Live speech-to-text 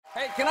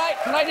Hey, can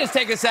I just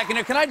take a second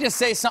here? Can I just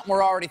say something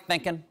we're already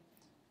thinking?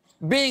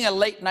 Being a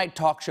late-night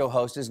talk show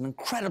host is an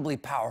incredibly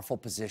powerful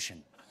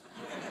position.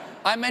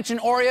 I mention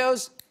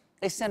Oreos,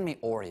 they send me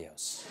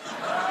Oreos.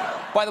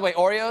 By the way,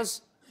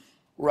 Oreos,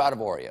 we're out of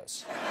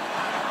Oreos.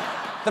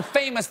 The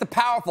famous, the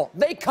powerful,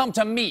 they come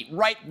to me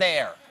right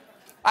there.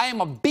 I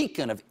am a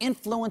beacon of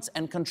influence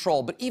and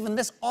control, but even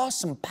this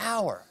awesome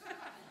power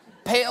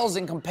pales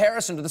in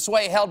comparison to the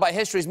sway held by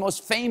history's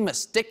most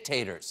famous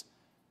dictators.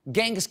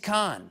 Genghis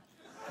Khan,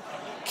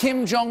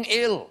 Kim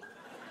Jong-il,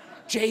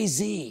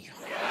 Jay-Z.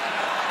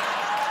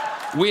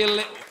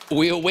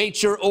 We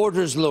await your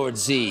orders, Lord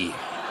Z.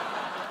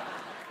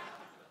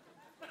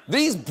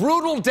 These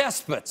brutal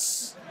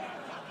despots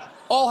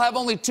all have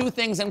only two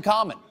things in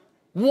common.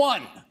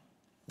 One,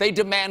 they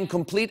demand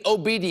complete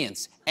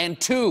obedience. And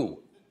two,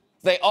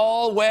 they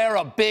all wear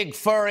a big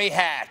furry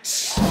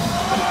hat.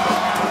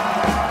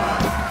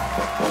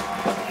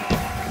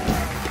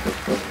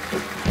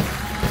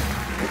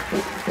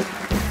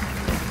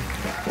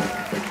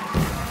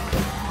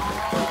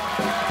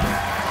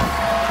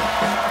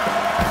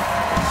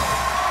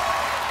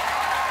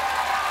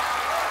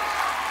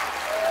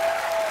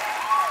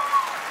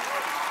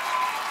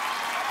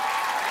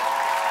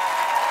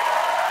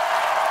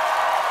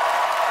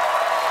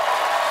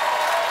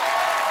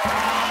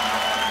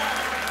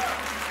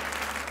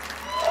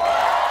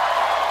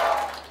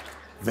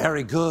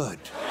 Very good.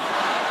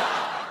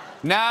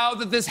 Now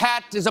that this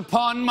hat is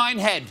upon mine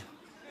head,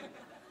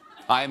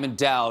 I am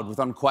endowed with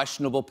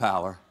unquestionable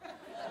power.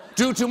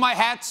 Due to my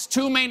hat's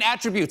two main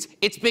attributes,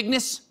 its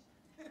bigness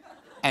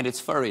and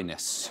its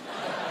furriness.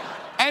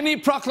 Any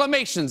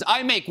proclamations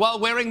I make while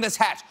wearing this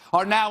hat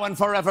are now and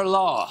forever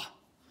law.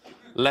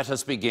 Let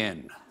us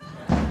begin.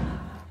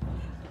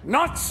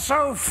 Not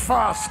so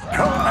fast,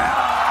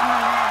 Colbert.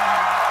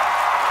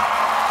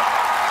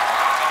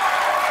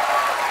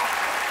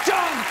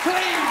 John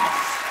Cleese!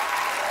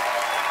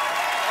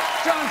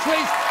 John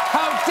Cleese,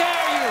 how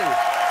dare you!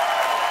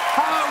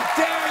 How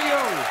dare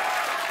you!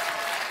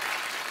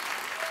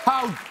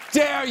 How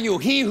dare you!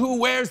 He who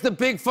wears the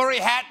big furry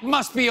hat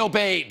must be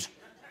obeyed.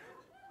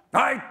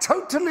 I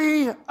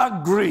totally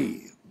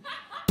agree.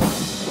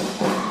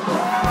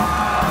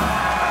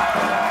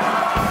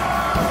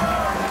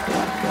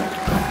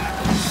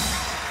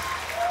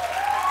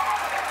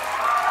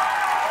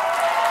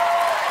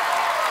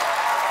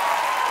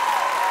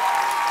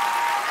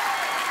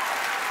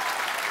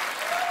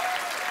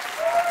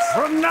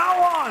 From now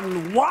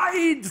on,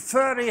 wide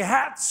furry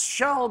hats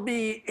shall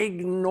be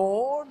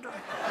ignored.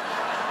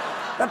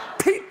 The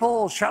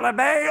people shall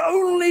obey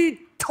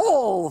only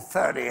tall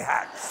furry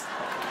hats.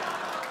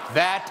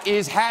 That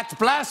is hat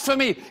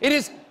blasphemy. It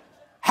is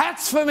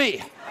hats for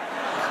me.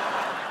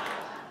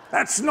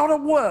 That's not a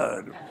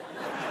word.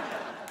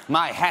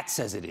 My hat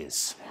says it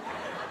is.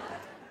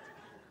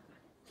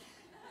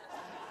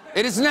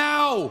 It is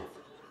now.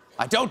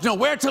 I don't know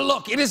where to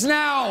look. It is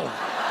now.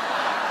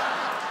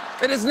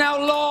 It is now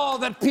law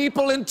that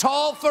people in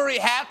tall furry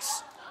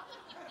hats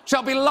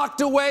shall be locked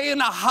away in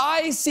a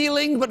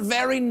high-ceilinged but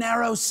very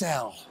narrow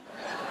cell.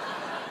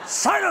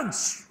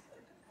 Silence!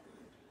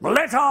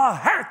 Let our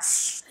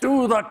hats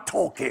do the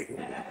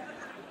talking.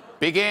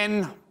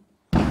 Begin.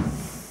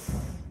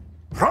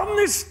 From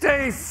this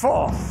day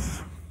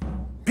forth,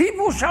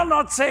 people shall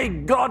not say,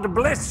 "God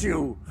bless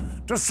you,"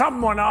 to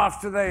someone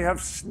after they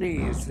have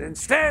sneezed.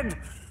 Instead,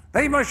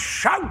 they must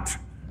shout,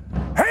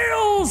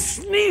 "Hail,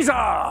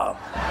 Sneezer!"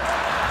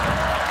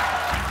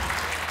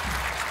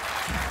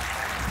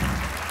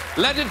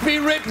 Let it be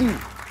written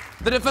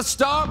that if a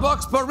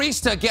Starbucks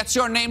barista gets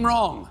your name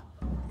wrong,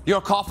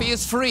 your coffee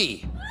is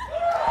free.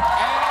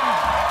 And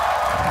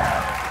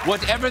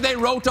whatever they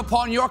wrote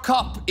upon your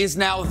cup is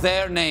now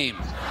their name.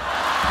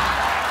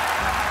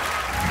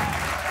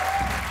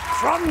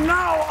 From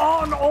now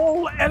on,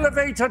 all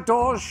elevator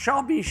doors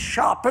shall be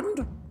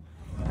sharpened,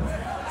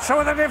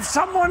 so that if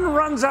someone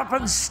runs up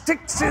and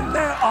sticks in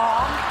their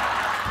arm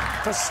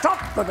to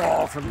stop the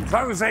door from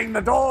closing,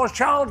 the door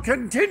shall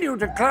continue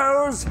to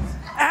close,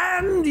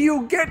 and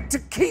you get to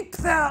keep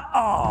their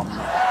arm.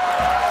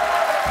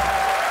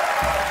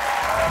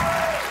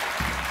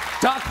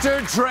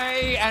 Dr.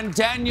 Dre and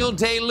Daniel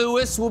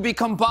Day-Lewis will be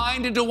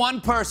combined into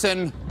one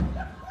person,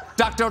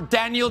 Dr.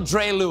 Daniel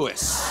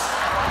Dre-Lewis.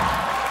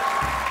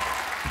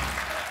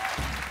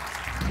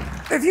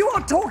 If you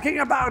are talking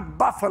about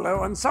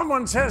buffalo and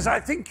someone says, "I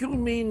think you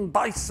mean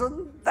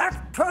bison,"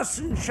 that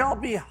person shall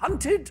be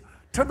hunted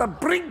to the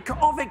brink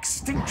of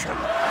extinction.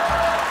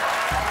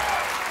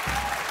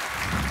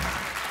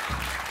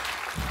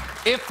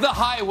 If the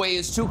highway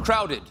is too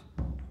crowded,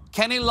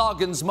 Kenny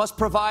Loggins must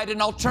provide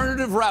an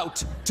alternative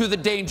route to the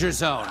danger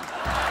zone.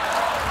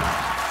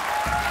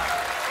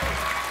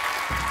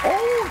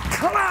 All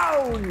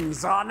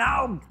clowns are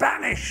now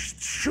banished.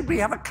 Should we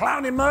have a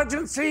clown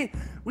emergency,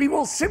 we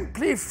will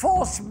simply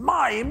force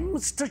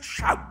mimes to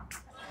shout.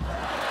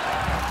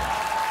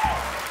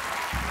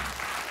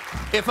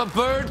 If a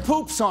bird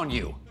poops on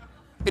you,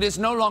 it is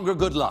no longer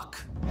good luck.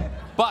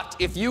 But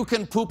if you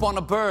can poop on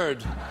a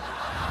bird,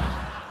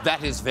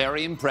 that is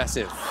very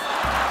impressive.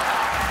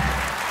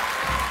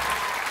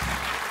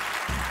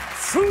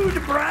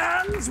 Food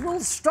brands will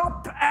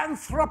stop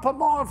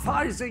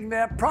anthropomorphizing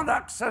their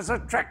products as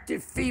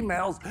attractive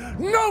females.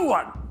 No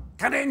one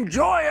can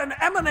enjoy an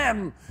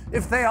M&M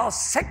if they are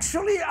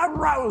sexually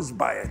aroused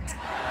by it.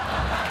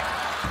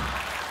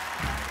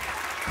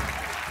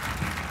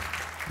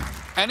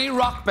 Any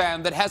rock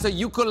band that has a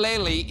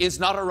ukulele is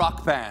not a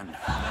rock band.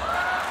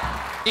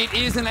 It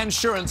is an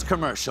insurance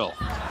commercial.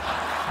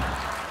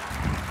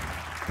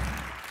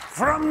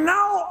 From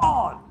now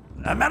on,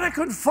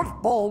 American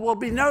football will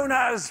be known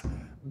as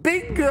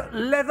Big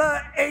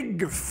Leather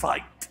Egg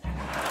Fight.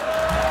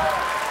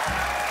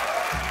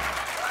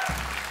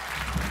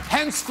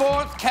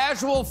 Henceforth,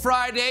 Casual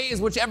Friday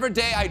is whichever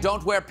day I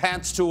don't wear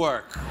pants to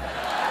work.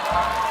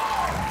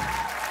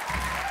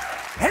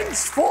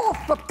 Henceforth,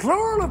 the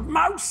plural of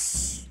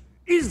mouse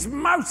is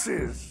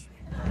mouses,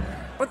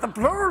 but the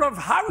plural of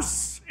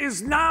house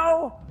is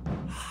now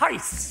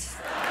heiths.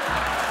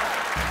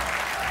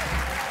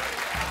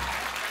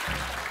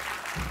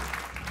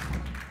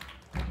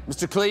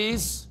 Mr.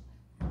 Cleese,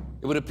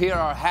 it would appear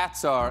our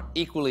hats are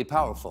equally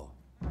powerful.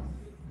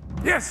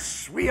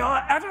 Yes, we are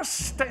at a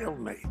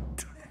stalemate.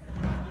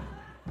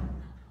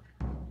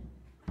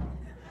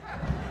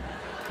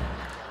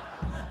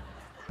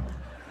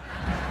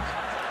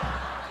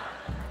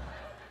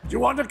 Do you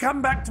want to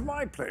come back to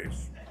my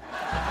place?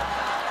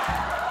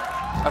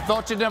 I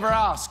thought you'd never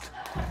ask.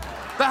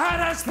 The hat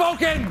has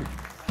spoken!